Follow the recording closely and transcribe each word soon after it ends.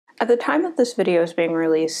At the time that this video is being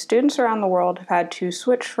released, students around the world have had to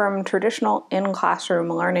switch from traditional in-classroom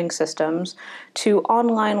learning systems to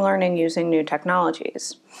online learning using new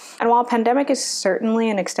technologies. And while pandemic is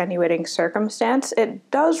certainly an extenuating circumstance,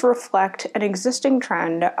 it does reflect an existing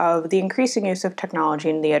trend of the increasing use of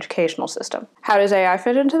technology in the educational system. How does AI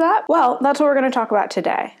fit into that? Well, that's what we're going to talk about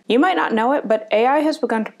today. You might not know it, but AI has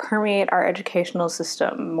begun to permeate our educational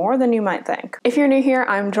system more than you might think. If you're new here,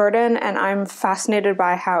 I'm Jordan, and I'm fascinated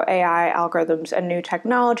by how AI, algorithms, and new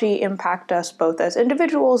technology impact us both as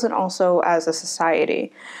individuals and also as a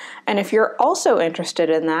society. And if you're also interested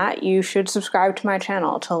in that, you should subscribe to my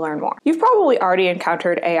channel to learn more. You've probably already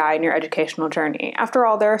encountered AI in your educational journey. After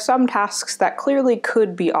all, there are some tasks that clearly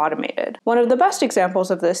could be automated. One of the best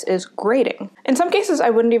examples of this is grading. In some cases,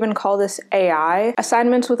 I wouldn't even call this AI.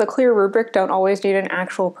 Assignments with a clear rubric don't always need an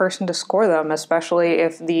actual person to score them, especially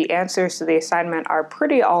if the answers to the assignment are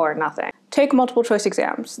pretty all or nothing. Take multiple choice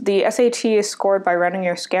exams. The SAT is scored by running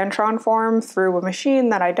your Scantron form through a machine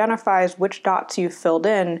that identifies which dots you've filled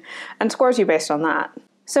in and scores you based on that.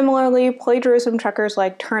 Similarly, plagiarism checkers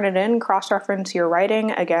like Turnitin cross-reference your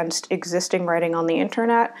writing against existing writing on the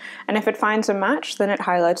internet, and if it finds a match, then it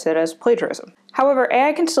highlights it as plagiarism. However,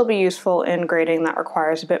 AI can still be useful in grading that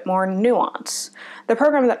requires a bit more nuance. The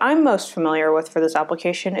program that I'm most familiar with for this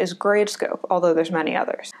application is Gradescope, although there's many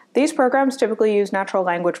others. These programs typically use natural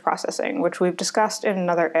language processing, which we've discussed in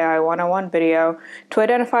another AI 101 video, to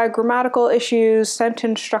identify grammatical issues,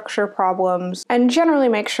 sentence structure problems, and generally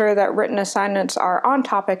make sure that written assignments are on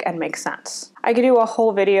topic and make sense. I could do a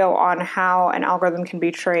whole video on how an algorithm can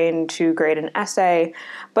be trained to grade an essay,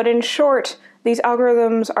 but in short, these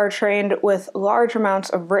algorithms are trained with large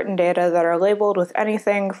amounts of written data that are labeled with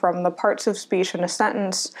anything from the parts of speech in a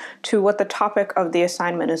sentence to what the topic of the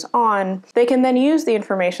assignment is on. They can then use the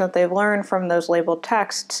information that they've learned from those labeled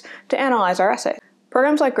texts to analyze our essay.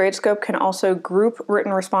 Programs like Gradescope can also group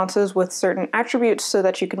written responses with certain attributes so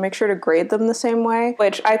that you can make sure to grade them the same way,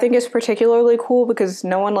 which I think is particularly cool because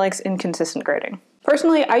no one likes inconsistent grading.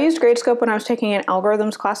 Personally, I used Gradescope when I was taking an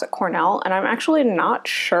algorithms class at Cornell, and I'm actually not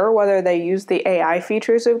sure whether they use the AI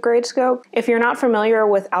features of Gradescope. If you're not familiar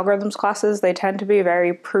with algorithms classes, they tend to be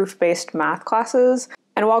very proof-based math classes.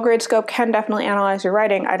 And while Gradescope can definitely analyze your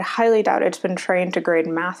writing, I'd highly doubt it's been trained to grade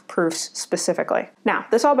math proofs specifically. Now,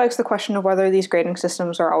 this all begs the question of whether these grading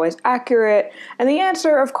systems are always accurate, and the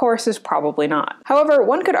answer, of course, is probably not. However,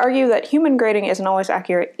 one could argue that human grading isn't always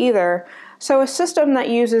accurate either, so a system that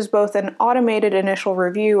uses both an automated initial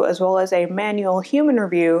review as well as a manual human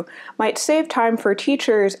review might save time for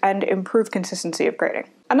teachers and improve consistency of grading.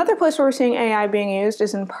 Another place where we're seeing AI being used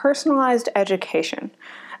is in personalized education.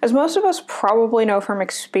 As most of us probably know from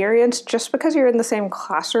experience, just because you're in the same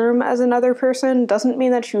classroom as another person doesn't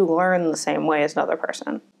mean that you learn the same way as another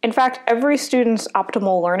person. In fact, every student's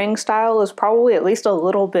optimal learning style is probably at least a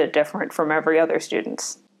little bit different from every other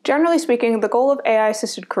student's. Generally speaking, the goal of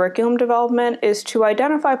AI-assisted curriculum development is to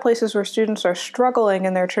identify places where students are struggling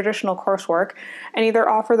in their traditional coursework and either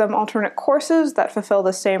offer them alternate courses that fulfill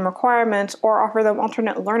the same requirements or offer them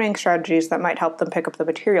alternate learning strategies that might help them pick up the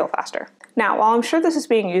material faster. Now, while I'm sure this is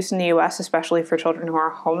being used in the US, especially for children who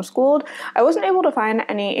are homeschooled, I wasn't able to find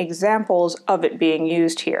any examples of it being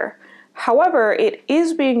used here. However, it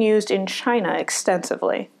is being used in China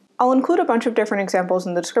extensively. I'll include a bunch of different examples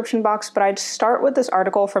in the description box, but I'd start with this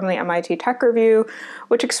article from the MIT Tech Review,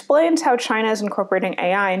 which explains how China is incorporating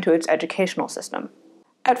AI into its educational system.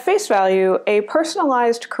 At face value, a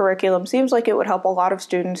personalized curriculum seems like it would help a lot of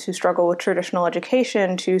students who struggle with traditional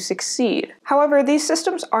education to succeed. However, these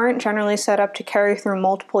systems aren't generally set up to carry through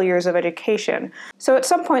multiple years of education, so at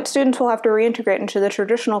some point students will have to reintegrate into the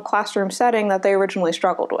traditional classroom setting that they originally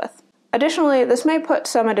struggled with. Additionally, this may put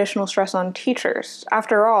some additional stress on teachers.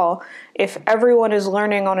 After all, if everyone is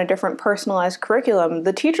learning on a different personalized curriculum,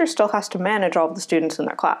 the teacher still has to manage all of the students in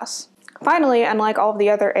their class. Finally, unlike all of the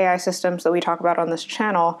other AI systems that we talk about on this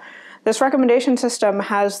channel, this recommendation system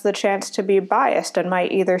has the chance to be biased and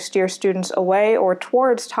might either steer students away or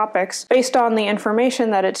towards topics based on the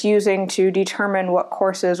information that it's using to determine what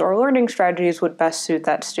courses or learning strategies would best suit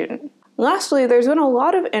that student. Lastly, there's been a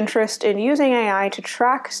lot of interest in using AI to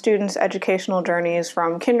track students' educational journeys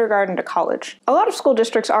from kindergarten to college. A lot of school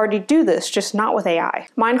districts already do this, just not with AI.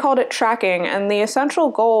 Mine called it tracking, and the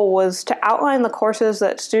essential goal was to outline the courses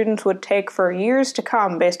that students would take for years to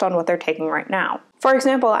come based on what they're taking right now. For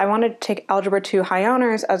example, I wanted to take Algebra 2 High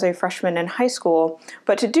Honors as a freshman in high school,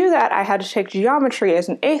 but to do that I had to take geometry as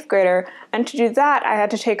an 8th grader, and to do that I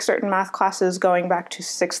had to take certain math classes going back to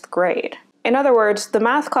 6th grade. In other words, the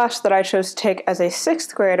math class that I chose to take as a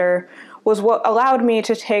 6th grader was what allowed me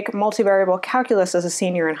to take multivariable calculus as a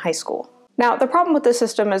senior in high school. Now, the problem with this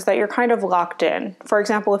system is that you're kind of locked in. For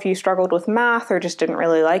example, if you struggled with math or just didn't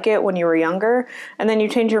really like it when you were younger, and then you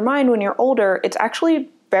change your mind when you're older, it's actually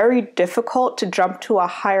very difficult to jump to a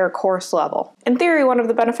higher course level. In theory, one of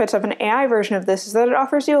the benefits of an AI version of this is that it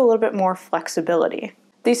offers you a little bit more flexibility.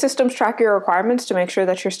 These systems track your requirements to make sure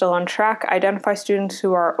that you're still on track, identify students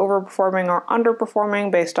who are overperforming or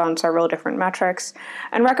underperforming based on several different metrics,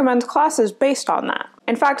 and recommends classes based on that.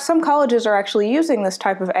 In fact, some colleges are actually using this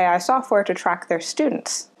type of AI software to track their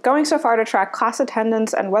students, going so far to track class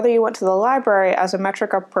attendance and whether you went to the library as a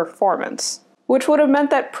metric of performance, which would have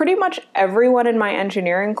meant that pretty much everyone in my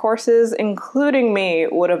engineering courses, including me,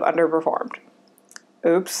 would have underperformed.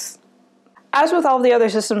 Oops. As with all the other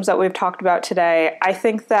systems that we've talked about today, I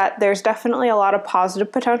think that there's definitely a lot of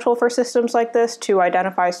positive potential for systems like this to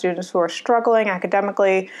identify students who are struggling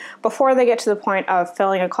academically before they get to the point of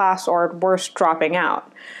failing a class or, worse, dropping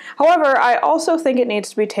out. However, I also think it needs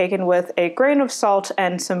to be taken with a grain of salt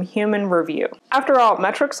and some human review. After all,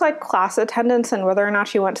 metrics like class attendance and whether or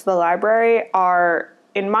not you went to the library are,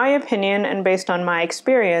 in my opinion and based on my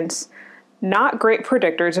experience, not great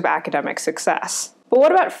predictors of academic success. But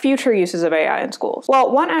what about future uses of AI in schools?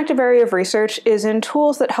 Well, one active area of research is in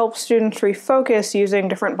tools that help students refocus using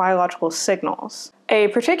different biological signals. A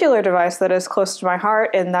particular device that is close to my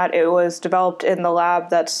heart in that it was developed in the lab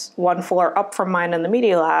that's one floor up from mine in the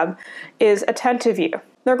media lab is AttentiveView.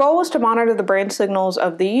 Their goal was to monitor the brain signals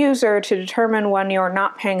of the user to determine when you're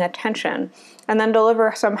not paying attention, and then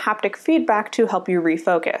deliver some haptic feedback to help you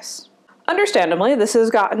refocus. Understandably, this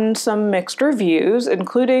has gotten some mixed reviews,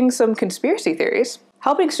 including some conspiracy theories.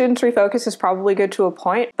 Helping students refocus is probably good to a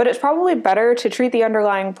point, but it's probably better to treat the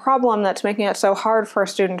underlying problem that's making it so hard for a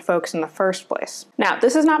student to focus in the first place. Now,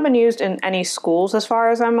 this has not been used in any schools as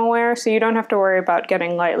far as I'm aware, so you don't have to worry about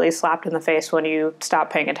getting lightly slapped in the face when you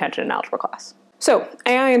stop paying attention in algebra class. So,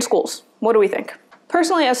 AI in schools, what do we think?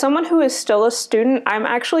 Personally, as someone who is still a student, I'm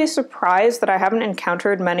actually surprised that I haven't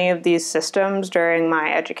encountered many of these systems during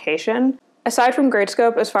my education. Aside from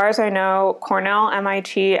Gradescope, as far as I know, Cornell,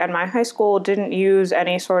 MIT, and my high school didn't use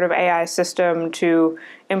any sort of AI system to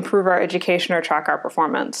improve our education or track our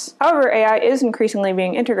performance. However, AI is increasingly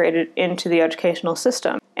being integrated into the educational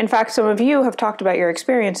system. In fact, some of you have talked about your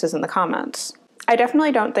experiences in the comments. I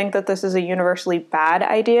definitely don't think that this is a universally bad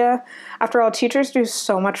idea. After all, teachers do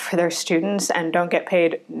so much for their students and don't get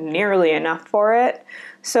paid nearly enough for it.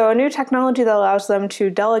 So a new technology that allows them to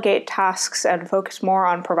delegate tasks and focus more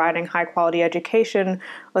on providing high-quality education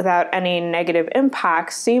without any negative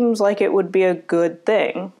impacts seems like it would be a good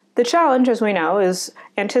thing. The challenge, as we know, is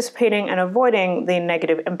anticipating and avoiding the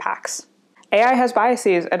negative impacts. AI has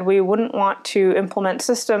biases, and we wouldn't want to implement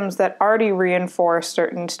systems that already reinforce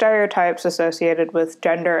certain stereotypes associated with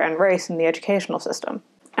gender and race in the educational system.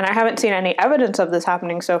 And I haven't seen any evidence of this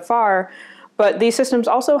happening so far, but these systems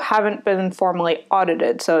also haven't been formally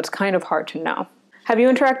audited, so it's kind of hard to know. Have you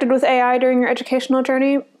interacted with AI during your educational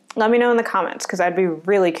journey? Let me know in the comments, because I'd be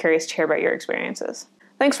really curious to hear about your experiences.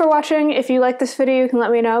 Thanks for watching. If you like this video, you can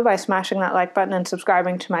let me know by smashing that like button and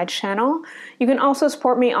subscribing to my channel. You can also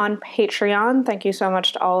support me on Patreon. Thank you so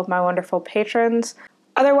much to all of my wonderful patrons.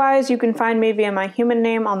 Otherwise, you can find me via my human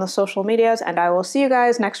name on the social medias, and I will see you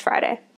guys next Friday.